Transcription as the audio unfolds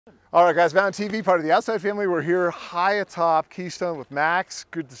All right, guys, Mountain TV, part of the Outside family. We're here high atop Keystone with Max.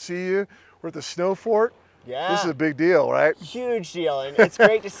 Good to see you. We're at the Snow Fort. Yeah. This is a big deal, right? Huge deal, and it's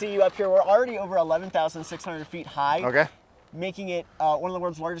great to see you up here. We're already over 11,600 feet high. Okay. Making it one of the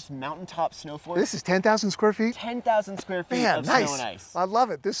world's largest mountaintop snow forts. This is 10,000 square feet? 10,000 square feet Man, of nice. snow and ice. I love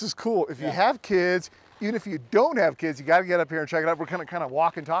it. This is cool. If you have kids, even if you don't have kids, you got to get up here and check it out. We're going to kind of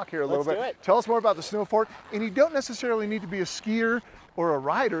walk and talk here a little bit. Let's do it. Tell us more about the Snow Fort. And you don't necessarily need to be a skier or a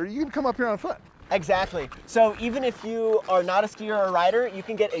rider. You can come up here on foot. Exactly. So even if you are not a skier or a rider, you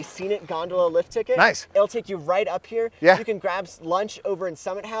can get a scenic gondola lift ticket. Nice. It'll take you right up here. Yeah. You can grab lunch over in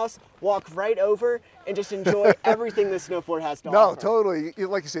Summit House, walk right over, and just enjoy everything the Snow Fort has to offer. No, totally.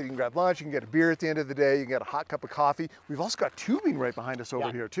 Like you said, you can grab lunch, you can get a beer at the end of the day, you can get a hot cup of coffee. We've also got tubing right behind us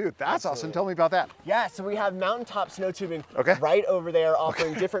over here too. That's awesome. Tell me about that. Yeah, so we have mountaintop snow tubing Okay. over there,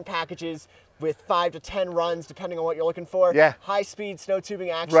 offering different packages with 5 to 10 runs, depending on what you're looking for. Yeah. High-speed snow tubing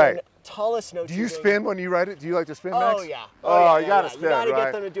action. Right. Tallest snow Do tubing. you spin when you ride it? Do you like to spin, Max? Oh, yeah. Oh, you got to spin, You got to right?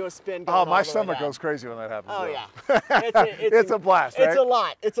 get them to do a spin. Oh, my stomach goes crazy when that happens. Oh, though. yeah. It's a blast, right? It's a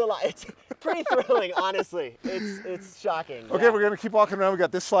lot. It's a lot. It's pretty thrilling, honestly. It's shocking. Okay, we're going to keep walking around. We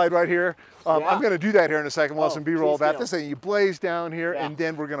got this slide right here. I'm going to do that here in a second. We'll have some B-roll about this thing. You blaze down here, and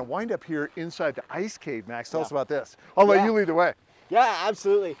then we're going to wind up here inside the ice cave. Max, tell us about this. I'll let you lead the way. Yeah,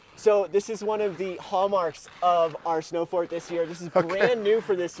 absolutely. So this is one of the hallmarks of our Snow Fort this year. This is brand new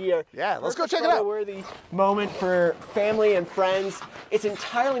for this year. Yeah, let's go check it out. Worthy moment for family and friends. It's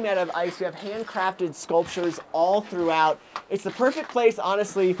entirely made out of ice. We have handcrafted sculptures all throughout. It's the perfect place,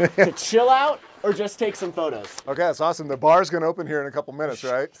 honestly, to chill out or just take some photos. Okay, that's awesome. The bar's going to open here in a couple minutes,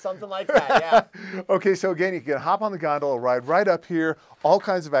 right? Something like that, yeah. Okay, so again, you can hop on the gondola ride right up here, all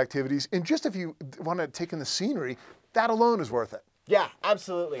kinds of activities. And just if you want to take in the scenery, that alone is worth it. Yeah,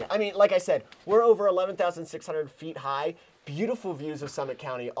 absolutely. I mean, like I said, we're over 11,600 feet high. Beautiful views of Summit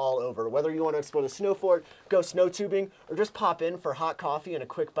County all over. Whether you want to explore the Snow Fort, go snow tubing, or just pop in for hot coffee and a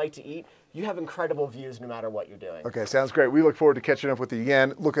quick bite to eat, you have incredible views no matter what you're doing. Okay, sounds great. We look forward to catching up with you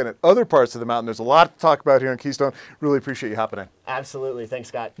again, looking at other parts of the mountain. There's a lot to talk about here in Keystone. Really appreciate you hopping in. Absolutely. Thanks,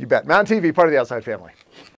 Scott. You bet. Mountain TV, part of the Outside family.